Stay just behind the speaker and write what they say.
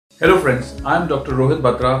Hello friends, I am Dr. Rohit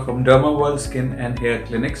Batra from Derma World Skin and Hair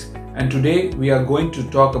Clinics, and today we are going to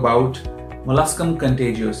talk about Molluscum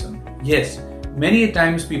Contagiosum. Yes, many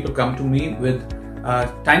times people come to me with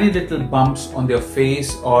tiny little bumps on their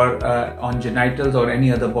face or on genitals or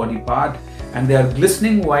any other body part, and they are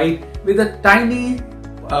glistening white with a tiny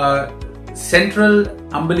central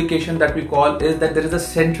umbilication that we call is that there is a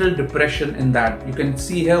central depression in that. You can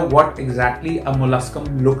see here what exactly a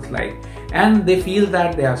molluscum looks like, and they feel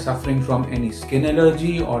that they are suffering from any skin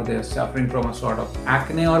allergy or they are suffering from a sort of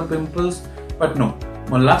acne or pimples, but no.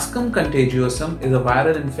 Molluscum contagiosum is a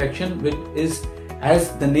viral infection which is,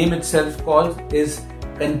 as the name itself calls, is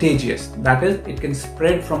contagious. That is, it can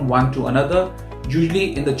spread from one to another.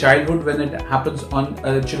 Usually in the childhood, when it happens on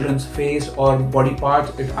a children's face or body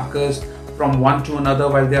parts, it occurs from one to another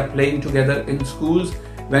while they are playing together in schools.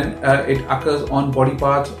 When it occurs on body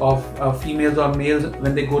parts of females or males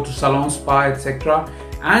when they go to salon, spa, etc.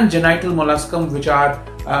 And genital molluscum, which are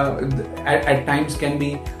at times can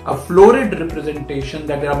be a florid representation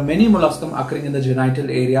that there are many molluscum occurring in the genital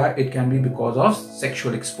area. It can be because of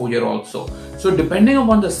sexual exposure also. So depending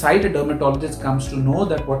upon the site, a dermatologist comes to know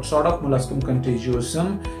that what sort of molluscum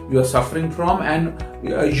contagiosum you are suffering from, and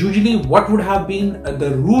usually what would have been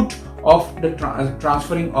the root of the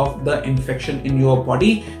transferring of the infection in your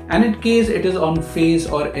body. And in case it is on face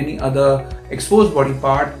or any other exposed body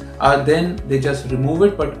part, then they just remove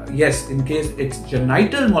it. But yes, in case it's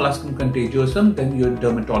genital molluscum contagiosum, then your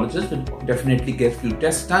dermatologist will definitely get few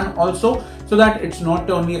tests done also, so that it's not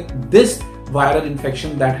only this viral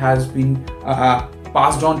infection that has been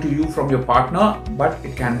passed on to you from your partner, but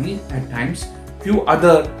it can be at times few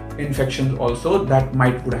other infections also that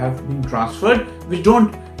would have been transferred, which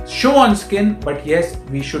don't show on skin, but yes,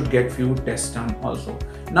 we should get few tests done also.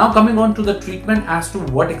 Now coming on to the treatment as to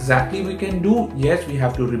what exactly we can do. Yes, we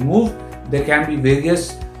have to remove. There can be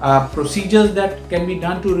various procedures that can be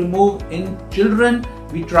done to remove. In children,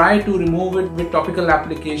 we try to remove it with topical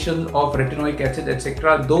applications of retinoic acid,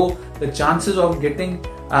 etc. Though the chances of getting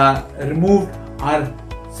removed are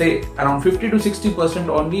say around 50 to 60%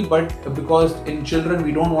 only, but because in children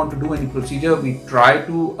we don't want to do any procedure, we try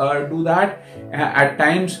to do that. At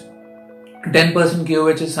times 10%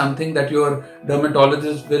 KOH is something that your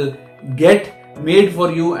dermatologist will get made for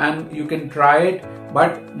you and you can try it,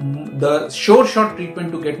 but the short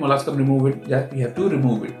treatment to get molluscum removed, that we have to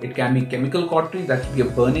remove it. It can be chemical cautery, that we are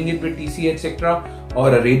burning it with TC, etc.,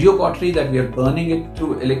 or a radio cautery, that we are burning it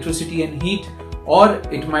through electricity and heat, or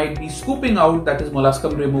it might be scooping out, that is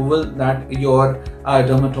molluscum removal, that your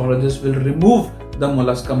dermatologist will remove the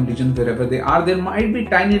molluscum lesions wherever they are. There might be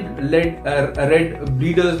tiny red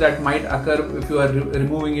bleeders that might occur if you are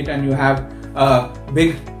removing it and you have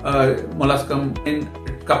big molluscum. In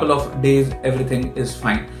a couple of days everything is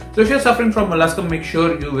fine. So if you're suffering from molluscum, make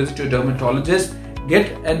sure you visit your dermatologist,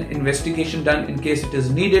 get an investigation done in case it is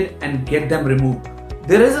needed, and get them removed.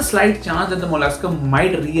 There is a slight chance that the molluscum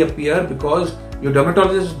might reappear because your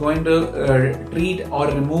dermatologist is going to treat or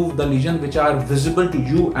remove the lesions which are visible to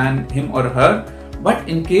you and him or her. But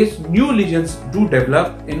in case new lesions do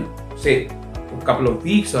develop in say a couple of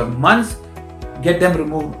weeks or months, get them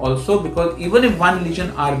removed also, because even if one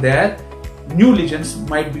lesion are there, new lesions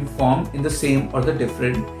might be formed in the same or the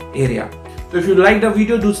different area. So if you like the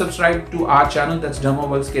video, do subscribe to our channel, that's Derma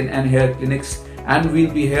World Skin and Hair Clinics, and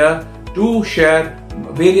we'll be here to share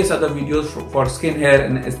various other videos for skin, hair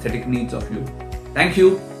and aesthetic needs of you. Thank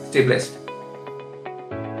you. Stay blessed.